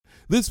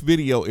This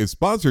video is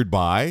sponsored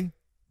by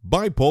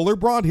Bipolar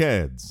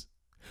Broadheads,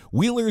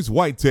 Wheeler's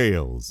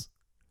Whitetails,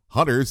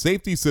 Hunter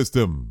Safety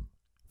System,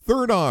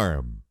 Third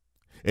Arm,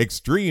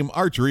 Extreme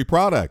Archery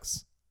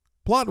Products,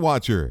 Plot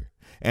Watcher,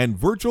 and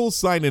Virtual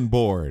Sign-In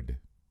Board.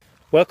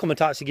 Welcome to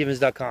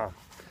ToxicGivens.com.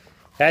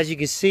 As you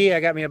can see, I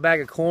got me a bag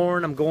of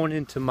corn. I'm going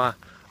into my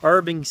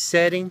urban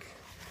setting.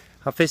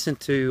 I'm fixing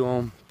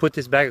to put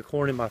this bag of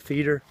corn in my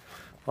feeder.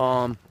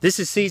 This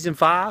is season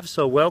 5,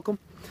 so welcome.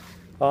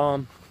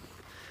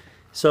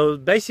 So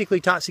basically,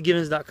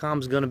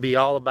 ToxicGivens.com is going to be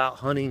all about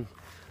hunting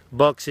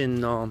bucks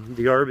in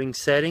the urban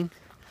setting.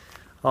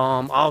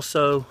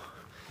 Also,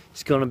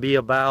 it's going to be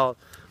about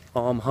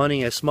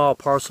hunting a small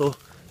parcel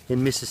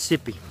in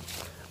Mississippi.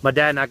 My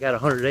dad and I got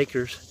 100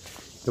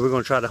 acres, and we're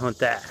going to try to hunt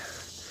that.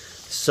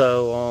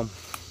 So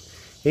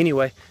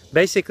anyway,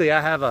 basically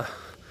I have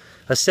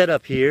a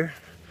setup here.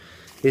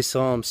 It's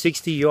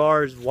 60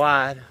 yards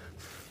wide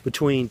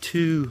between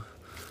two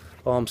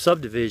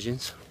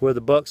subdivisions where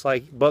the bucks,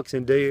 like bucks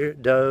and deer,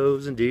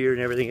 does and deer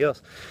and everything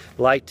else,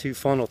 like to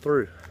funnel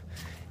through.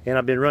 And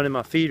I've been running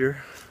my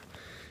feeder.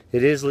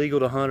 It is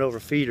legal to hunt over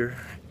feeder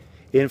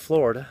in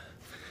Florida.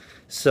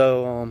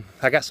 So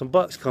I got some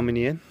bucks coming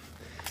in,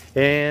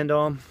 and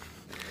I'm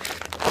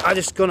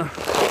just gonna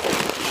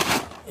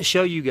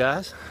show you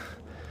guys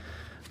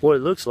what it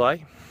looks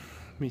like.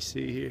 Let me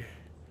see here.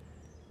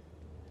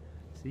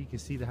 So you can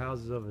see the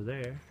houses over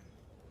there.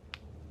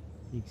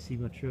 You can see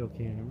my trail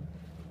camera.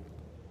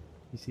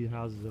 You see the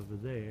houses over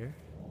there.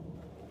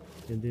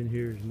 And then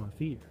here's my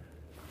feeder.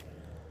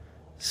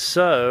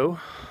 So,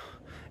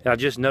 I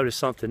just noticed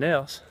something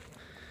else.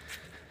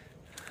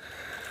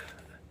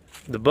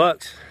 The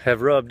bucks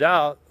have rubbed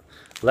out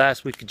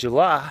last week of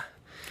July,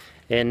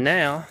 and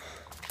now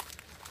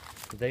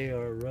they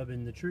are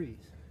rubbing the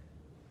trees,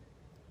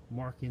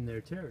 marking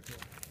their territory.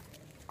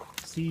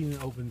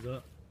 Season opens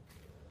up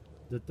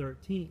the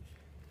 13th.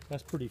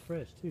 That's pretty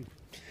fresh too.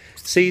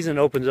 Season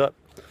opens up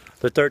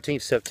the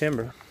 13th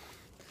September.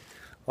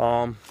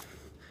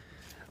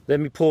 Let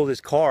me pull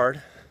this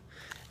card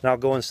and I'll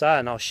go inside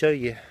and I'll show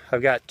you.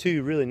 I've got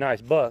 2 really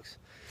nice bucks,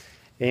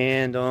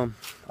 and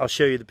I'll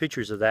show you the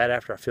pictures of that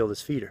after I fill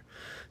this feeder.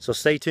 So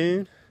stay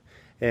tuned,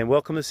 and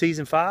welcome to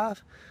season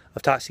 5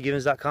 of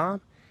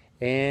ToxicGivens.com.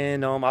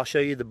 And I'll show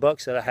you the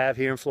bucks that I have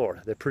here in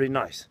Florida. They're pretty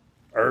nice,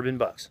 urban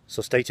bucks.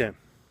 So stay tuned.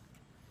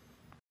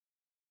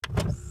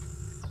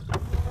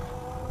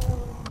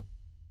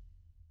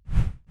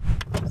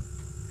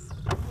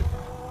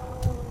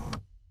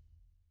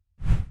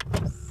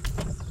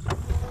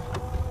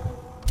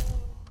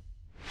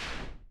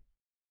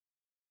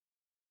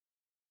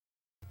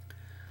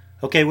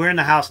 Okay, we're in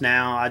the house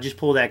now. I just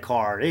pulled that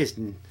card. It's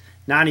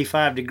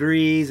 95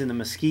 degrees and the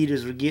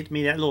mosquitoes would get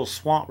me. That little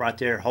swamp right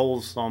there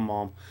holds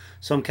some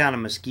kind of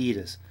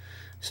mosquitoes.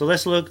 So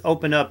let's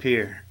open up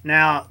here.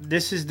 Now,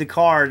 this is the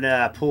card that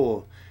I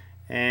pulled,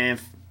 and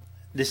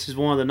this is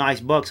one of the nice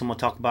bucks I'm going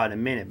to talk about in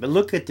a minute. But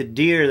look at the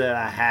deer that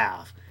I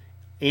have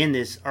in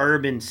this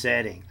urban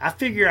setting. I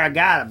figure I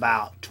got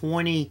about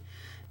 20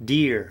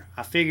 deer.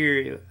 I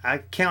figure I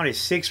counted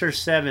 6 or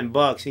 7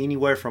 bucks,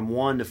 anywhere from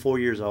 1 to 4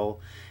 years old.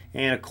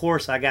 And of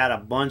course, I got a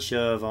bunch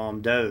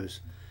of does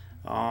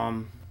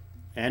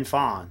and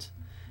fawns.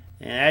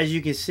 And as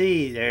you can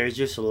see, there's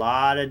just a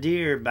lot of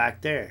deer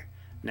back there.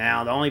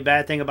 Now, the only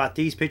bad thing about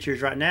these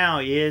pictures right now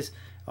is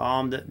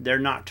they're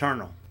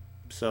nocturnal.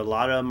 So a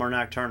lot of them are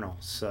nocturnal.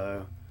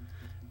 So,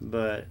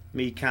 but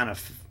me kind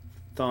of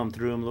thumb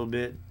through them a little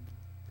bit.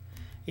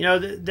 You know,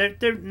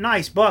 they're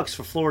nice bucks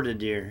for Florida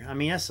deer. I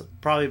mean, that's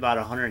probably about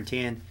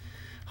 105,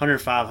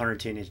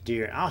 110 inch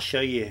deer. I'll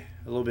show you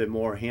a little bit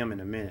more of him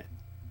in a minute.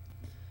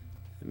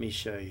 Let me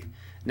show you.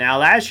 Now,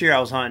 last year I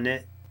was hunting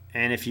it,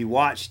 and if you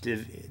watched the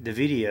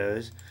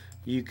videos,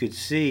 you could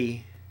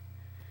see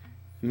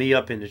me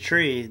up in the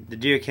tree. The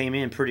deer came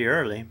in pretty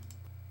early. Let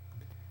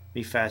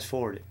me fast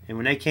forward it. And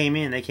when they came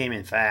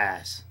in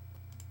fast.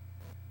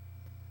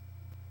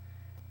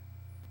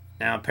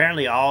 Now,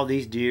 apparently all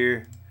these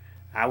deer,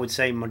 I would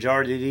say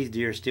majority of these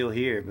deer are still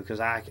here, because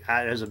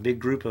there's a big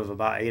group of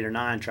about 8 or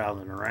 9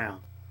 traveling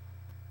around.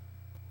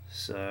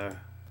 So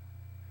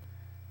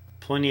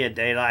plenty of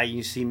daylight. You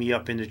can see me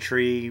up in the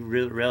tree,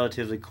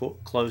 relatively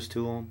close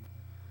to them.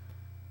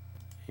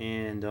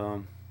 And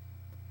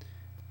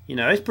you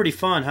know, it's pretty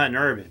fun hunting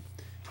urban.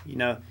 You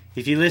know,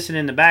 if you listen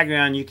in the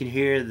background, you can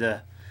hear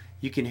the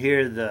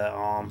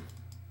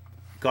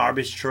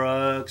garbage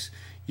trucks.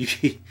 You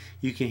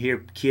can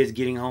hear kids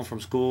getting home from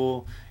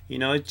school. You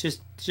know, it's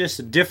just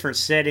a different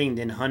setting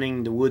than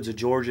hunting the woods of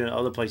Georgia and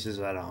other places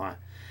that I hunt.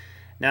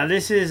 Now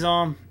this is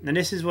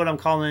what I'm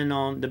calling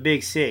the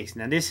Big 6.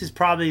 Now this is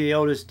probably the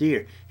oldest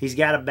deer. He's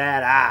got a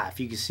bad eye, if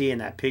you can see in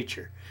that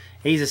picture.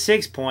 He's a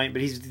 6-point,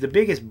 but he's the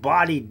biggest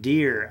bodied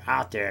deer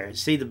out there.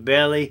 See the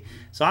belly?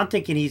 So I'm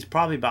thinking he's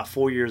probably about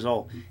 4 years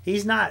old.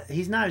 He's not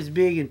as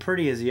big and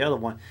pretty as the other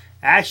one.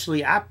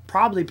 Actually, I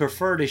probably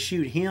prefer to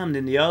shoot him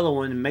than the other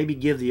one, and maybe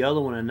give the other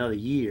one another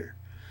year.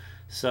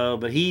 So,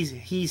 but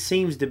he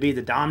seems to be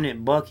the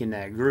dominant buck in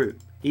that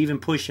group, even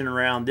pushing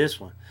around this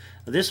one.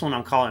 This one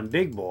I'm calling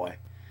Big Boy.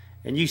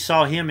 and you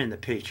saw him in the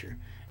picture.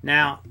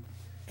 Now,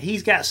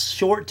 he's got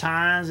short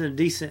tines and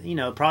decent,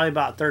 probably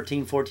about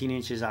 13, 14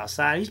 inches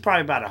outside. He's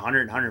probably about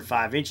 100,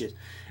 105 inches.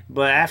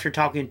 But after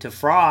talking to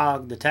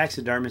Frog, the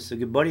taxidermist, a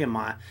good buddy of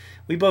mine,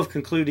 we both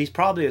conclude he's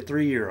probably a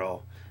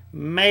 3-year-old,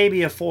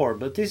 maybe a 4.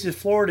 But this is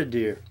Florida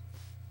deer.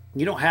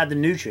 You don't have the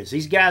nutrients.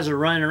 These guys are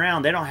running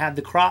around. They don't have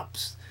the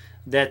crops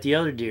that the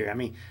other deer. I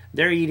mean,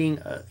 they're eating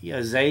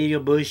azalea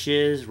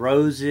bushes,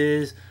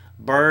 roses,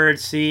 bird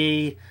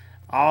seed,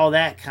 all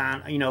that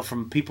kind,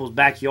 from people's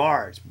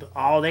backyards. But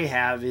all they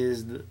have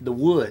is the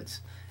woods.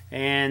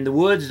 And the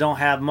woods don't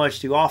have much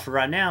to offer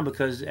right now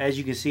because, as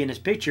you can see in this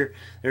picture,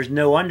 there's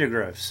no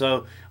undergrowth.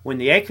 So when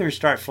the acorns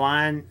start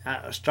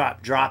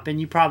start dropping,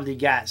 you probably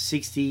got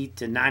 60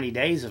 to 90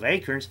 days of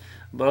acorns.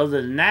 But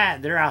other than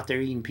that, they're out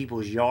there eating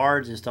people's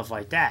yards and stuff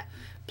like that.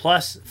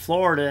 Plus,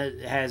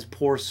 Florida has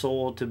poor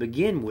soil to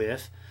begin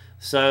with,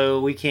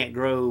 so we can't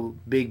grow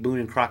big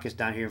Boone and Crockett's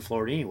down here in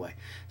Florida anyway.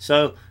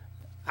 So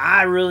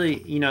I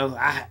really,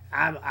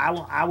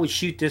 I would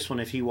shoot this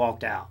one if he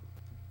walked out.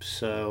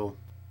 So...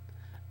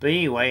 But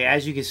anyway,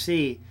 as you can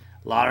see,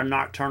 a lot of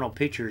nocturnal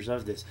pictures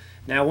of this.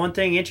 Now, one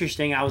thing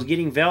interesting, I was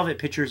getting velvet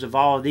pictures of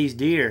all of these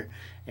deer,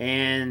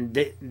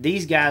 and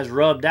these guys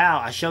rubbed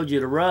out. I showed you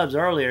the rubs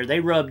earlier. They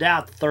rubbed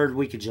out the 3rd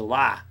week of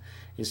July.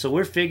 And so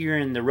we're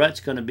figuring the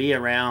rut's going to be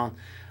around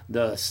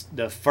the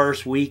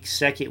first week,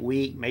 2nd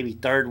week, maybe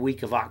 3rd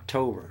week of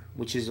October,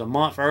 which is a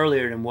month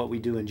earlier than what we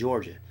do in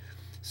Georgia.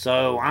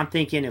 So I'm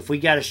thinking if we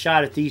got a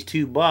shot at these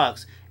 2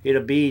 bucks,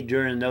 it'll be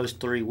during those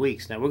 3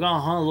 weeks. Now, we're going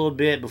to hunt a little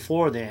bit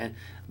before then,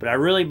 but I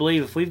really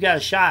believe if we've got a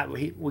shot,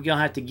 we're going to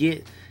have to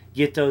get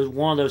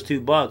one of those 2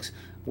 bucks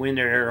when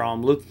they're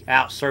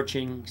out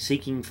searching,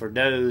 seeking for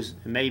does.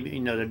 And maybe,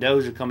 the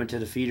does are coming to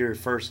the feeder at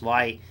first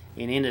light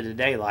and into the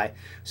daylight.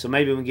 So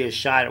maybe we can get a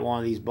shot at one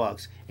of these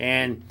bucks.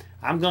 And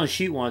I'm going to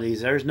shoot one of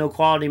these. There's no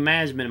quality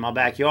management in my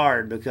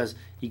backyard because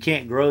you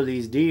can't grow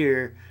these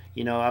deer.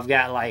 I've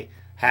got like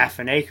half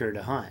an acre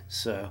to hunt.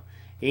 So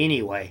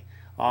anyway...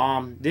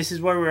 this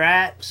is where we're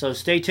at, so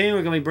stay tuned.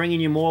 We're going to be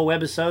bringing you more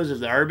webisodes of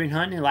the urban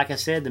hunting. Like I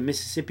said, the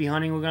Mississippi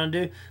hunting we're going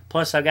to do.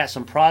 Plus, I've got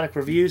some product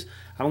reviews.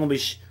 I'm going to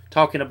be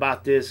talking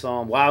about this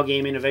Wild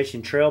Game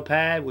Innovation Trail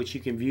Pad, which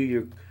you can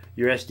view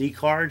your SD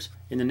cards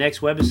in the next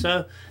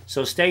webisode.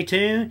 So stay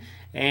tuned,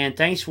 and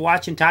thanks for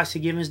watching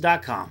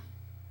ToxicGivens.com.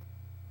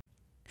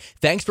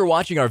 Thanks for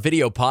watching our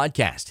video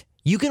podcast.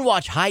 You can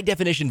watch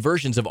high-definition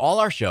versions of all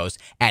our shows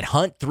at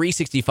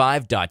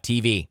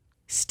hunt365.tv.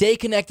 Stay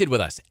connected with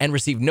us and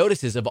receive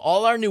notices of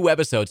all our new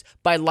episodes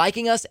by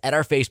liking us at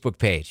our Facebook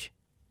page.